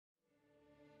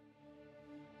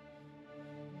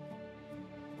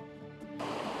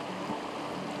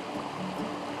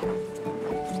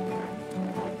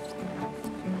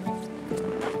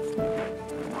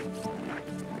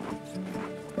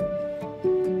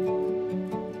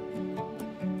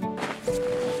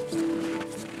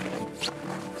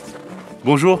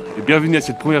Bonjour et bienvenue à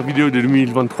cette première vidéo de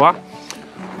 2023.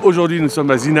 Aujourd'hui nous sommes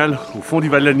à Zinal, au fond du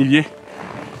Valais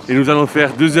et nous allons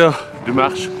faire 2 heures de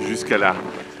marche jusqu'à la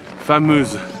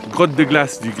fameuse grotte de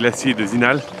glace du glacier de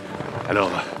Zinal.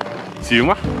 Alors,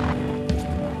 suivez-moi.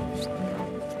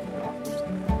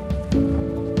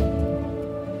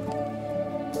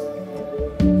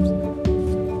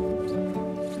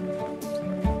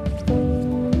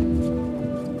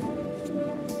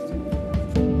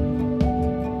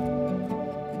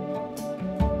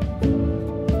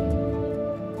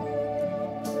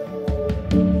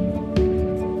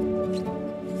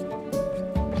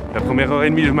 La première heure et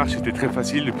demie de marche était très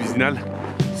facile depuis Zinal,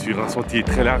 sur un sentier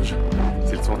très large,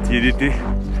 c'est le sentier d'été.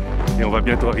 Et on va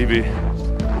bientôt arriver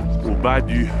au bas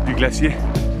du glacier.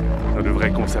 On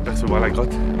devrait commencer à percevoir la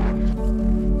grotte.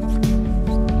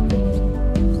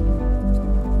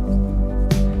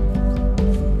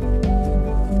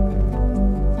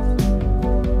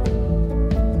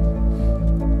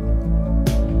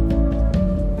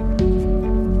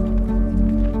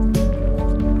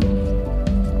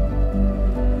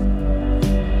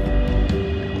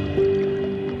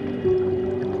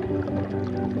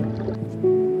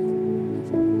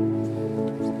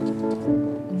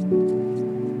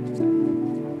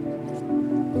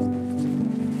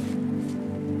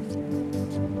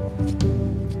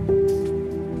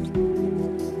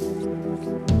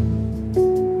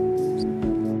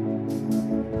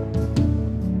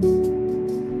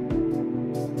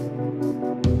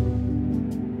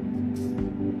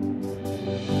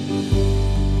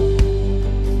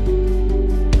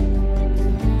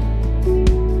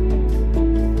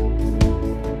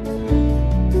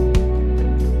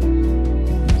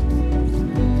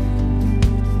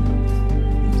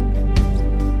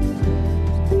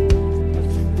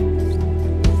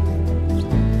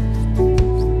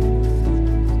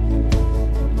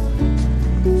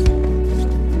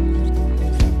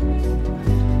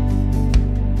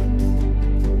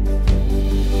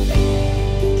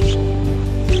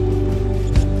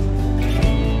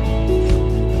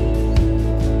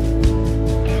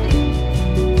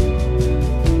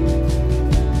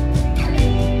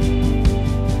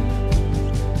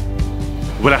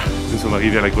 Voilà, nous sommes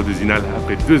arrivés à la grotte de Zinal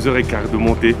après 2h15 de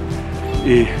montée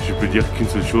et je peux dire qu'une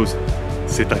seule chose,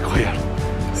 c'est incroyable.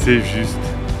 C'est juste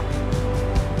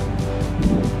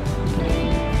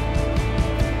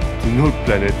une autre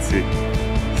planète, c'est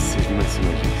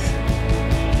magique.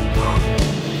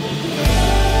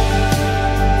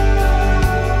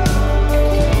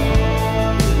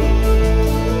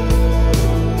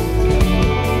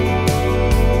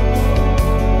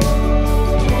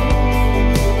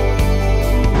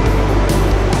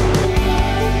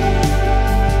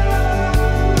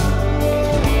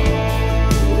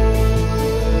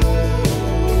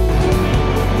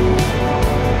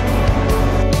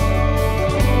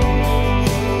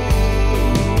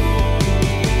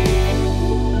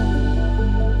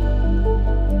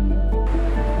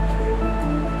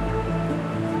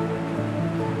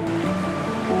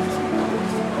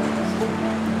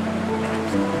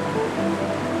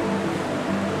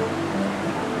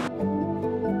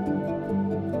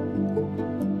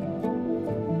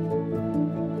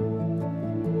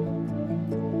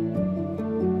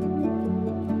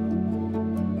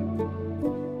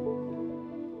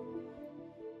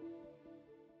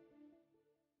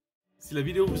 Si la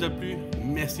vidéo vous a plu,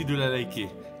 merci de la liker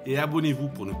et abonnez-vous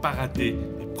pour ne pas rater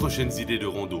les prochaines idées de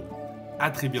rando.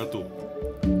 À très bientôt.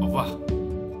 Au revoir.